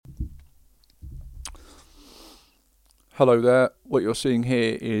Hello there. What you're seeing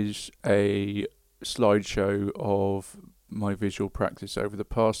here is a slideshow of my visual practice over the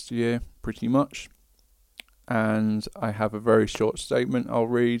past year, pretty much. And I have a very short statement I'll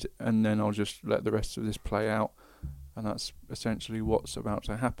read, and then I'll just let the rest of this play out. And that's essentially what's about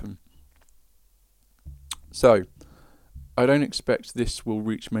to happen. So, I don't expect this will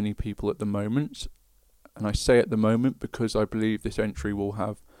reach many people at the moment. And I say at the moment because I believe this entry will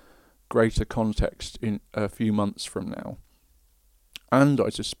have greater context in a few months from now. And I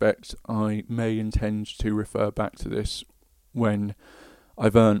suspect I may intend to refer back to this when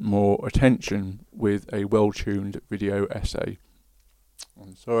I've earned more attention with a well-tuned video essay.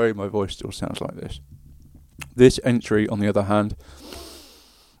 I'm sorry, my voice still sounds like this. This entry, on the other hand,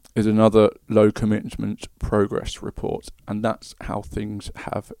 is another low commitment progress report, and that's how things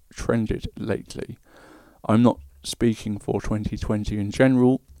have trended lately. I'm not speaking for 2020 in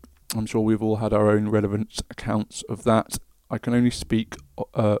general. I'm sure we've all had our own relevant accounts of that. I can only speak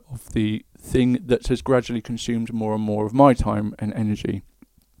of the thing that has gradually consumed more and more of my time and energy,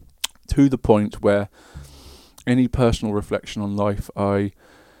 to the point where any personal reflection on life I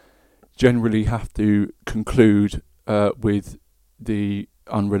generally have to conclude with the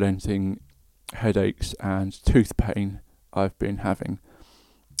unrelenting headaches and tooth pain I've been having.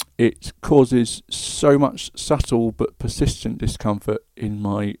 It causes so much subtle but persistent discomfort in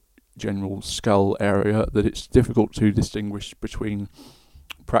my general skull area that it's difficult to distinguish between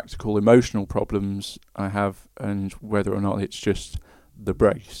practical emotional problems I have and whether or not it's just the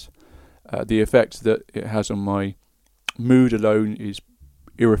brace. The effect that it has on my mood alone is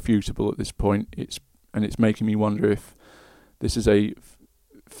irrefutable at this point. It's making me wonder if this is a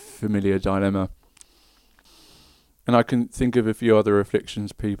familiar dilemma. And I can think of a few other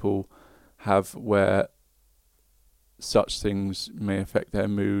afflictions people have where such things may affect their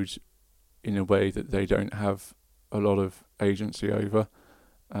mood in a way that they don't have a lot of agency over.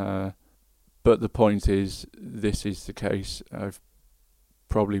 But the point is, this is the case. I've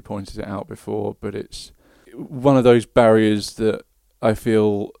probably pointed it out before, but it's one of those barriers that I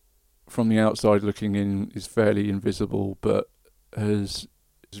feel from the outside looking in is fairly invisible, but has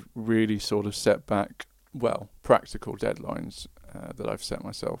really sort of set back, practical deadlines that I've set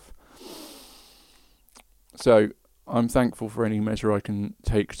myself. So I'm thankful for any measure I can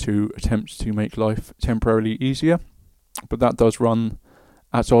take to attempt to make life temporarily easier, but that does run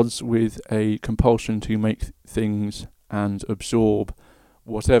at odds with a compulsion to make things and absorb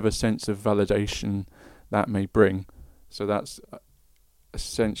whatever sense of validation that may bring. So that's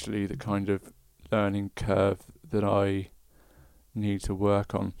essentially the kind of learning curve that I need to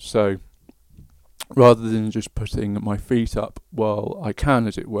work on. So rather than just putting my feet up while I can,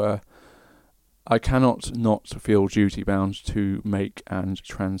 as it were, I cannot not feel duty bound to make and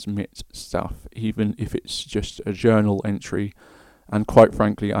transmit stuff, even if it's just a journal entry. And quite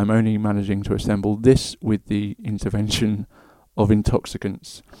frankly, I'm only managing to assemble this with the intervention of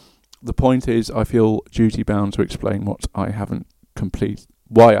intoxicants. The point is, I feel duty bound to explain why I haven't completed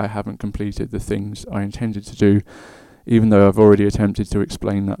the things I intended to do, even though I've already attempted to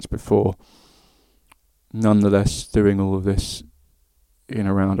explain that before. Nonetheless, doing all of this in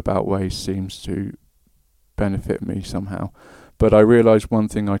a roundabout way seems to benefit me somehow. But I realise one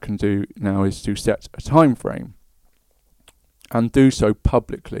thing I can do now is to set a time frame, and do so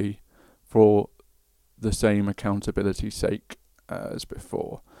publicly for the same accountability's sake as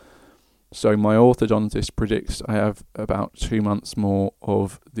before. So my orthodontist predicts I have about 2 months more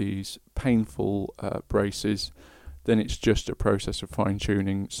of these painful braces. Then it's just a process of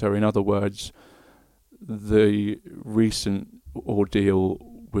fine-tuning. So in other words, the recent ordeal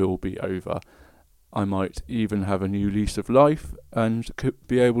will be over. I might even have a new lease of life and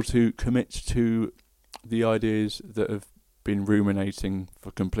be able to commit to the ideas that have been ruminating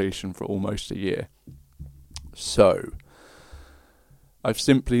for completion for almost a year. So I've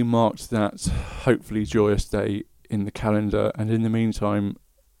simply marked that hopefully joyous day in the calendar, and in the meantime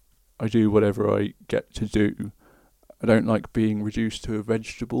I do whatever I get to do. I don't like being reduced to a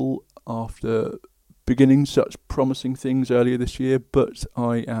vegetable after beginning such promising things earlier this year, but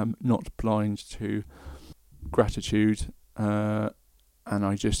I am not blind to gratitude, and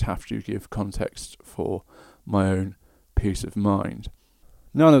I just have to give context for my own peace of mind.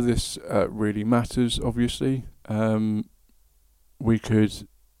 None of this really matters, obviously. We could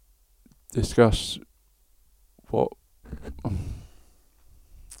discuss what...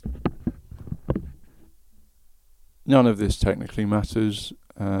 None of this technically matters,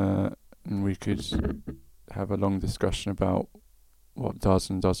 and we could have a long discussion about what does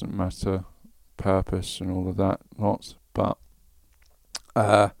and doesn't matter, purpose and all of that lot, but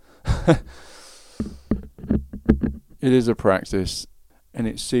It is a practice, and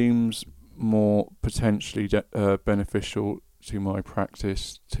it seems more potentially beneficial to my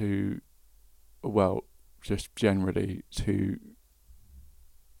practice to, well, just generally to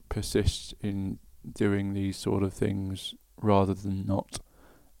persist in doing these sort of things rather than not.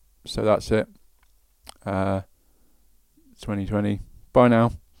 So that's it. 2020. Bye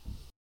now.